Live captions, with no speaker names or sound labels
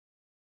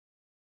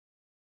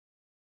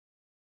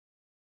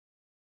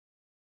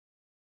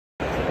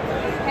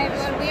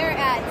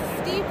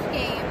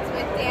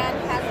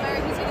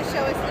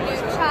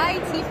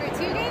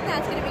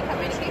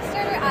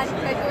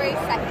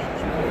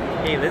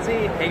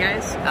Lizzy. Hey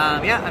guys.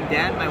 Yeah, I'm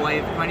Dan. My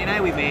wife Connie and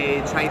I, we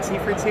made Chai Tea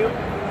for Two.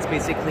 It's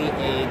basically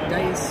a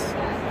dice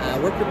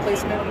worker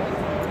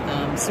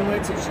placement.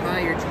 Similar to chai,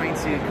 you're trying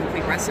to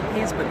complete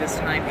recipes, but this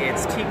time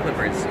it's tea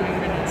clippers.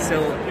 So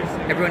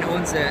everyone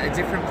owns a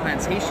different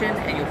plantation,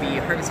 and you'll be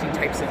harvesting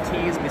types of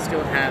teas. We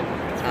still have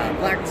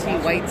black tea,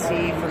 white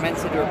tea,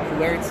 fermented or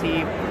pu'er tea,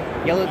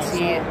 yellow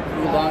tea,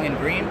 oolong, and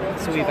green.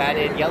 So we've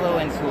added yellow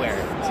and pu'er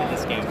to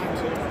this game.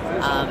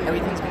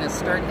 Everything's going to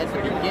start at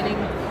the beginning,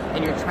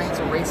 and you're trying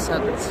to race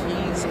up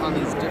teas on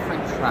these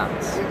different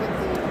tracks.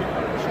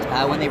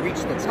 When they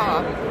reach the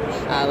top,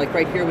 like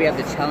right here we have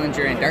the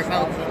Challenger and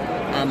Dartmouth.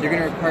 They're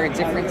going to require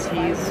different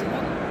teas,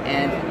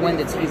 and when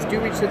the teas do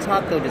reach the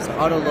top, they'll just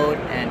auto-load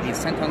and be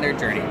sent on their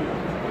journey.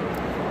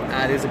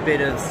 There's a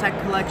bit of set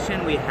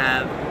collection. We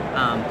have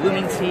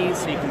blooming teas,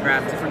 so you can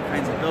grab different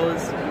kinds of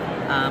those.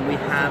 We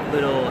have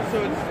little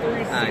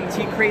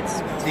tea crates,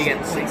 so you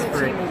get points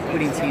for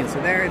putting tea into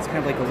there. It's kind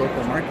of like a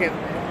local market.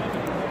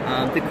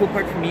 The cool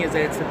part for me is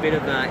that it's a bit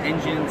of an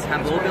engine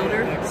tableau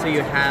builder, so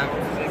you have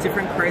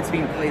different cards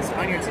being placed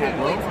on your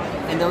tableau,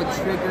 and they'll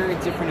trigger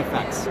different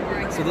effects.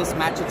 So this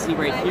matcha tea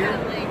right here,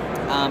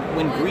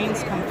 when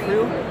greens come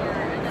through,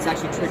 it's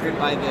actually triggered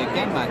by the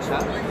gang matcha.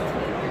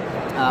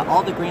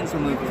 All the greens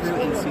will move through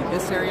into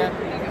this area.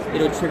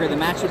 It'll trigger the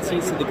matcha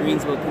tea, so the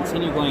greens will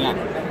continue going up.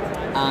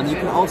 You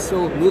can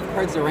also move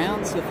cards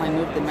around, so if I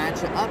move the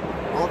matcha up,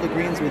 all the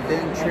greens would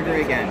then trigger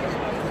again.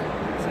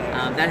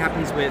 That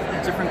happens with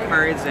different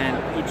cards, and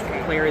each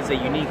player is a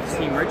unique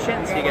tea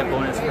merchant, so you get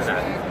bonus for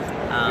that.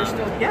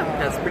 Yeah,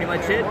 that's pretty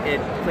much it.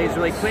 It plays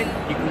really quick.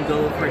 You can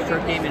go for a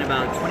short game in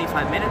about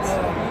 25 minutes,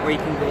 or you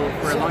can go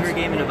for a longer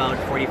game in about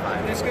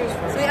 45.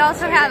 So we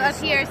also have up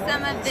here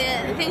some of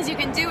the things you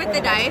can do with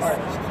the dice.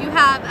 You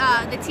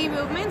have the tea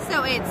movement,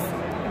 so it's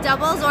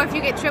doubles, or if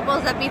you get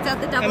triples, that beats out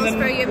the doubles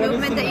for your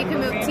movement that you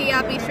can move tea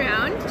up each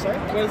round.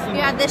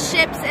 You have the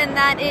ships, and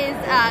that is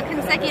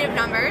consecutive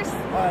numbers,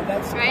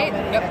 right?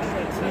 Yep.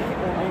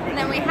 And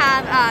then we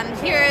have,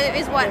 here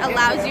is what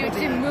allows you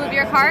to move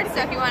your cards.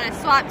 So if you want to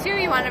swap two,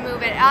 you want to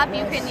move it up,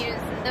 you can use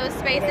those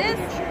spaces.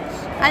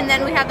 And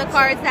then we have the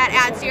cards that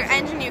add to your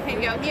engine. You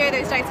can go here,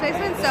 there's dice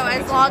placement, so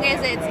as long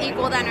as it's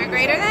equal then or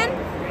greater than.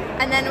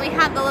 And then we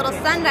have the little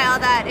sundial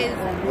that is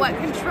what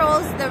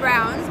controls the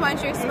rounds. Why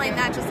don't you explain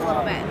that just a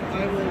little bit?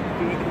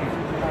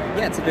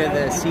 Yeah, it's a bit of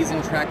the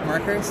season track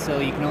marker, so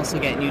you can also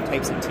get new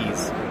types of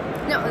teas.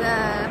 No,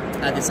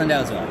 the sundial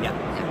as well, yeah.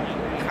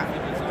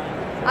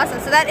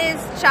 Awesome, so that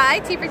is Chai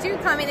Tea for Two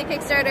coming to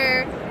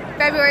Kickstarter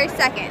February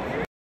 2nd.